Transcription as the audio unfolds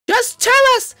Just tell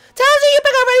us! Tell us who you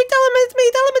pick already! Tell him it's me!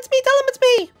 Tell him it's me! Tell him it's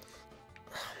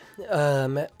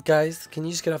me! Guys, can you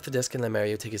just get off the desk and let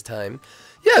Mario take his time?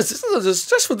 Yes, this is a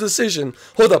stressful decision.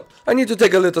 Hold up, I need to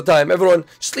take a little time. Everyone,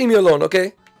 just leave me alone,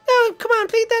 okay? No, come on,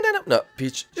 please, no. No,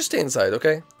 Peach, just stay inside,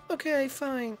 okay? Okay,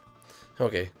 fine.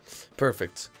 Okay,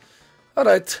 perfect.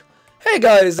 Alright. Hey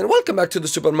guys, and welcome back to the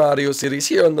Super Mario series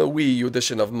here on the Wii U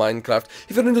edition of Minecraft.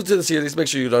 If you're new to the series, make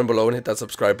sure you down below and hit that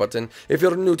subscribe button. If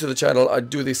you're new to the channel, I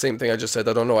do the same thing I just said.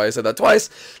 I don't know why I said that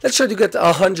twice. Let's try to get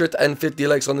 150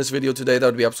 likes on this video today. That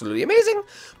would be absolutely amazing.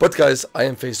 But guys, I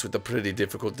am faced with a pretty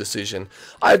difficult decision.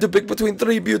 I have to pick between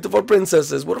 3 beautiful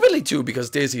princesses. Well, really 2,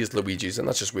 because Daisy is Luigi's, and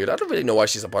that's just weird. I don't really know why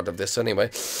she's a part of this anyway.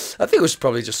 I think it was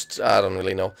probably just, I don't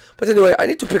really know. But anyway, I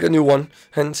need to pick a new one.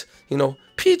 And, you know,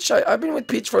 Peach, I've been with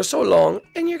Peach for so long.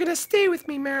 And you're gonna stay with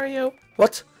me, Mario.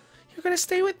 What? You're gonna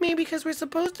stay with me because we're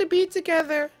supposed to be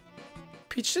together.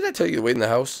 Peach, did I tell you to wait in the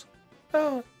house?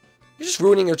 Oh. You're just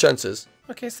ruining your chances.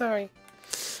 Okay, sorry.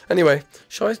 Anyway,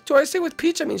 do I stay with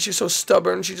Peach? I mean, she's so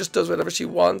stubborn. She just does whatever she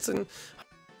wants. And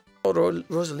oh,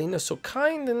 Rosalina's so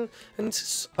kind. And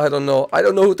I don't know. I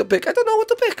don't know who to pick. I don't know what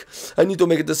to pick. I need to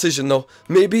make a decision, though.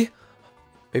 Maybe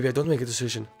I don't make a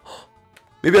decision.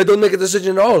 Maybe I don't make a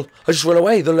decision at all. I just run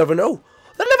away. They'll never know.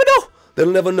 They'll never know.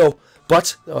 They'll never know.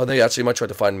 But, oh, they actually might try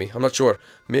to find me. I'm not sure.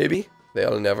 Maybe.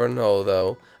 They'll never know,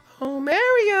 though. Oh,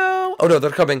 Mario. Oh, no, they're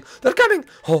coming. They're coming.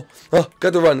 Oh,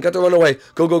 got to run away.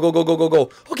 Go.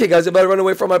 Okay, guys, I better run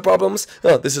away from my problems.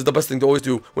 Oh, this is the best thing to always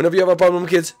do. Whenever you have a problem,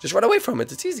 kids, just run away from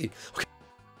it. It's easy. Okay.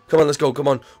 Come on, let's go. Come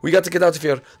on. We got to get out of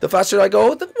here. The faster I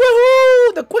go, the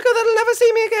woohoo! The quicker they'll never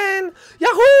see me again.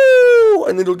 Yahoo!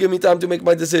 And it'll give me time to make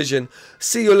my decision.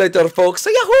 See you later, folks.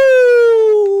 Yahoo!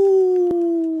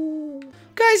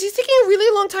 Guys, he's taking a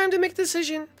really long time to make a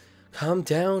decision. Calm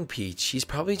down, Peach. He's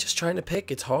probably just trying to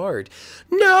pick. It's hard.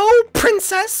 No,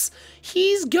 princess.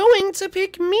 He's going to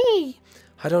pick me.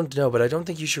 I don't know, but I don't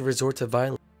think you should resort to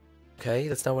violence. Okay?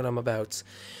 That's not what I'm about.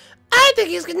 I think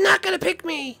he's not gonna pick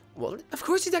me. Well, of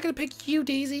course he's not gonna pick you,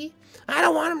 Daisy. I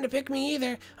don't want him to pick me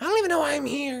either. I don't even know why I'm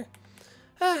here.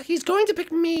 He's going to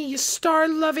pick me, you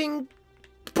star-loving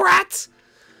brat.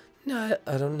 No,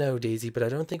 I don't know, Daisy, but I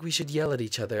don't think we should yell at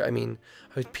each other. I mean,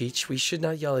 Peach, we should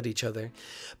not yell at each other.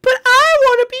 But I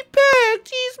want to be picked.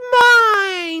 He's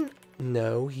mine.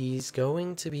 No, he's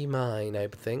going to be mine, I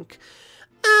think.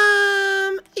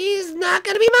 He's not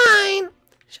gonna be mine.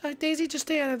 Daisy, just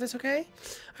stay out of this, okay?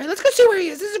 Alright, let's go see where he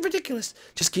is. This is ridiculous.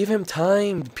 Just give him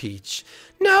time, Peach.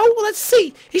 No, well, let's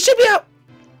see. He should be out.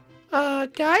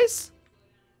 Guys?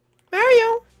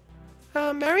 Mario?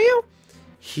 Mario?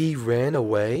 He ran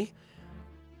away?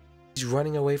 He's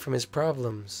running away from his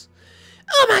problems.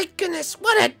 Oh my goodness,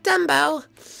 what a dumbo.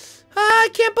 I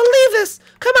can't believe this.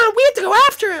 Come on, we have to go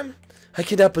after him. I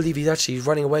cannot believe he's actually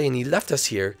running away and he left us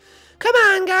here. Come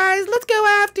on, guys. Let's go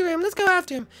after him. Let's go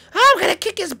after him. I'm going to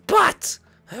kick his butt.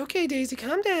 Okay, Daisy,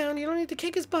 calm down. You don't need to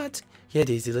kick his butt. Yeah,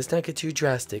 Daisy, let's not get too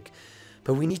drastic.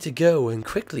 But we need to go, and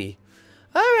quickly.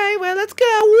 All right, well, let's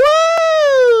go.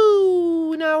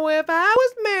 Woo! Now, if I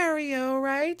was Mario,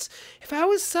 right? If I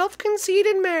was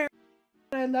self-conceited Mario,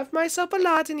 I loved myself a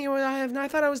lot, and I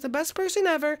thought I was the best person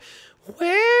ever,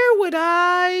 where would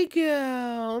I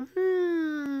go?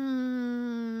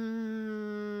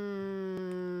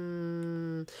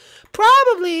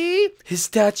 Probably his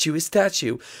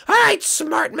statue. Alright,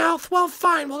 smart mouth. Well,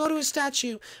 fine. We'll go to his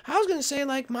statue. I was going to say,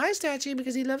 like, my statue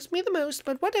because he loves me the most,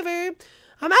 but whatever.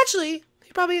 Actually,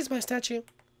 he probably is my statue.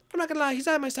 I'm not going to lie. He's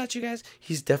not my statue, guys.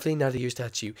 He's definitely not at your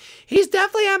statue. He's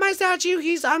definitely at my statue.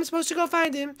 I'm supposed to go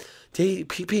find him.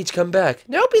 Peach, come back.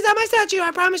 Nope, he's at my statue.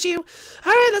 I promise you.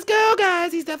 Alright, let's go,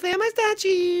 guys. He's definitely at my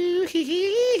statue.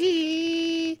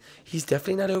 He's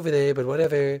definitely not over there, but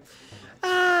whatever.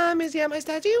 Is he at my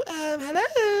statue? Hello?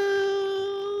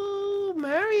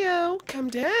 Mario, come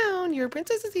down. Your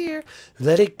princess is here.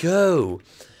 Let it go.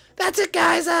 That's it,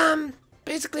 guys.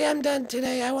 Basically, I'm done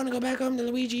today. I want to go back home to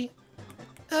Luigi.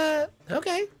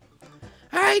 Okay.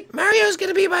 Alright, Mario's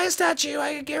gonna be by his statue.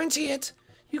 I guarantee it.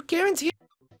 You guarantee it?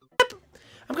 Yep.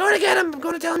 I'm going to get him. I'm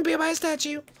going to tell him to be by his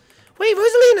statue. Wait,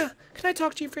 Rosalina, can I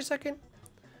talk to you for a second?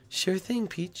 Sure thing,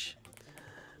 Peach.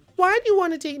 Why do you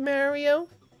want to date Mario?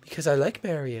 Because I like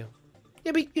Mario.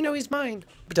 Yeah, but you know he's mine.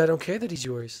 But I don't care that he's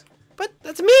yours. But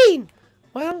that's mean!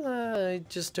 Well, I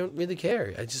just don't really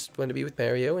care. I just want to be with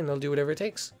Mario and I'll do whatever it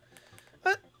takes.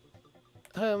 What?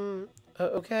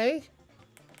 Okay.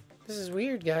 This is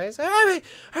weird, guys.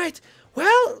 Alright.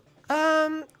 Well,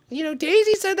 you know,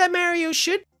 Daisy said that Mario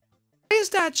should be a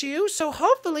statue, so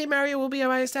hopefully Mario will be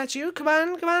by a statue. Come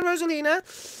on, Rosalina.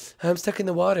 I'm stuck in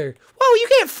the water. Whoa, you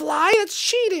can't fly. That's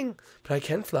cheating. But I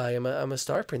can fly. I'm a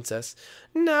star princess.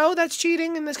 No, that's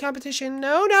cheating in this competition.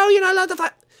 No, you're not allowed to fly.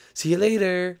 See you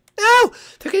later. No,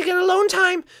 they're gonna get alone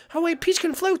time. Oh wait, Peach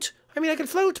can float. I mean, I can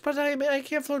float, but I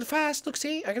can't float fast. Look,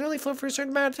 see, I can only float for a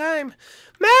certain amount of time.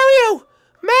 Mario,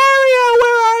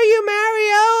 where are you,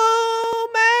 Mario?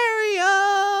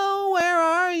 Mario, where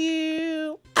are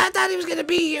you? I thought he was gonna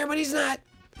be here, but he's not.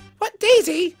 What,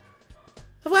 Daisy?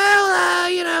 Well,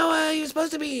 he was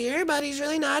supposed to be here, but he's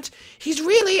really not. He's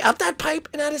really up that pipe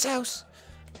and at his house.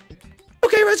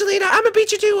 Okay, Rosalina, I'm gonna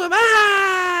beat you to him.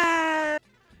 Ah!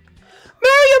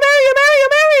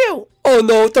 Mario! Oh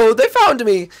no, Toad, they found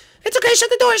me. It's okay, shut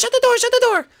the door.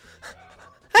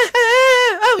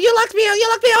 Oh, you locked me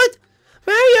out.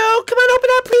 Mario, come on, open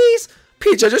up, please.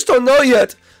 Peach, I just don't know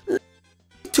yet.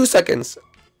 2 seconds.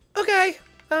 Okay,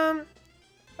 we'll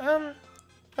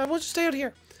just stay out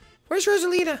here. Where's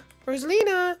Rosalina?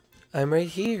 Rosalina? I'm right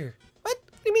here. What?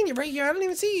 What do you mean you're right here? I don't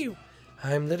even see you.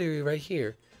 I'm literally right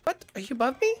here. What? Are you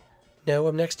above me? No,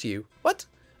 I'm next to you. What?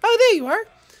 Oh, there you are.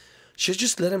 Should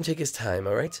just let him take his time,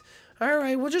 alright?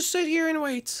 Alright, we'll just sit here and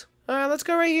wait. Let's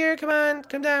go right here. Come on,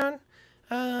 come down.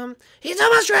 He's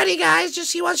almost ready, guys.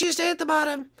 Just he wants you to stay at the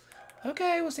bottom.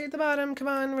 Okay, we'll stay at the bottom. Come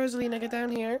on, Rosalina, get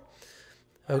down here.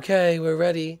 Okay, we're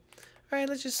ready. Alright,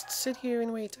 let's just sit here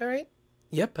and wait, alright?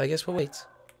 Yep, I guess we'll wait.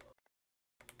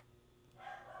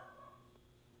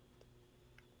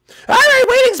 Alright,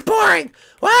 waiting's boring!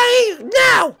 Why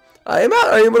now? I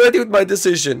am ready with my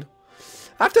decision.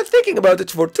 After thinking about it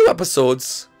for 2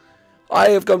 episodes, I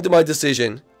have come to my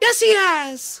decision. Yes, he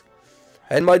has!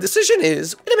 And my decision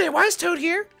is... Wait a minute, why is Toad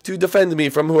here? To defend me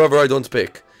from whoever I don't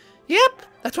pick. Yep,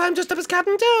 that's why I'm just up as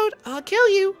Captain Toad. I'll kill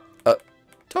you.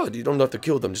 Toad, you don't have to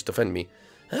kill them, just defend me.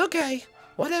 Okay,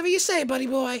 whatever you say, buddy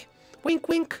boy. Wink,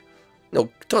 wink. No,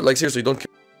 Toad, like seriously, don't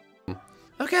kill them.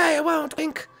 Okay, I won't,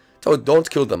 wink. Toad, don't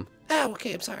kill them. Oh,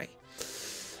 okay, I'm sorry.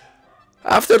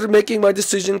 After making my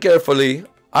decision carefully,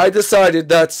 I decided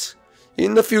that,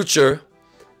 in the future,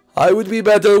 I would be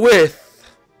better with...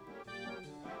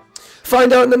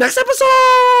 Find out in the next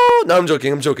episode! No, I'm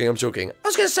joking. I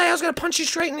was gonna punch you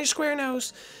straight in your square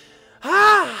nose.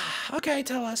 Okay,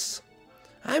 tell us.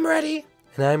 I'm ready.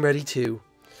 And I'm ready too.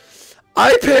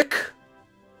 I pick...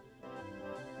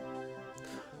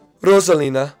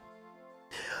 Rosalina.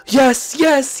 Yes,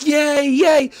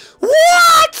 yay!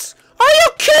 What? Are you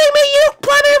kidding me, you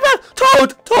plumber?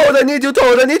 Toad, I need you,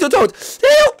 Toad. You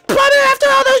plumber, after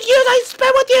all those years I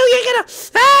spent with you, you're gonna...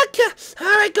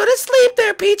 Alright, go to sleep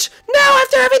there, Peach. Now,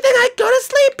 after everything, I go to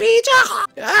sleep, Peach.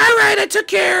 Alright, I took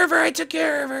care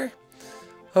of her.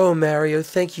 Oh, Mario,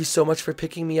 thank you so much for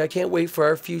picking me. I can't wait for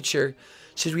our future.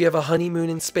 Should we have a honeymoon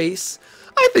in space?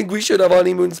 I think we should have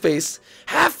honeymoon space.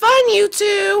 Have fun, you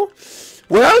two!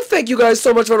 Well, thank you guys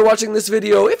so much for watching this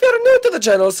video. If you're new to the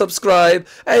channel, subscribe,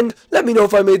 and let me know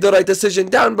if I made the right decision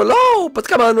down below. But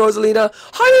come on, Rosalina,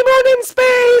 honeymoon in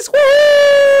space!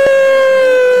 Woo!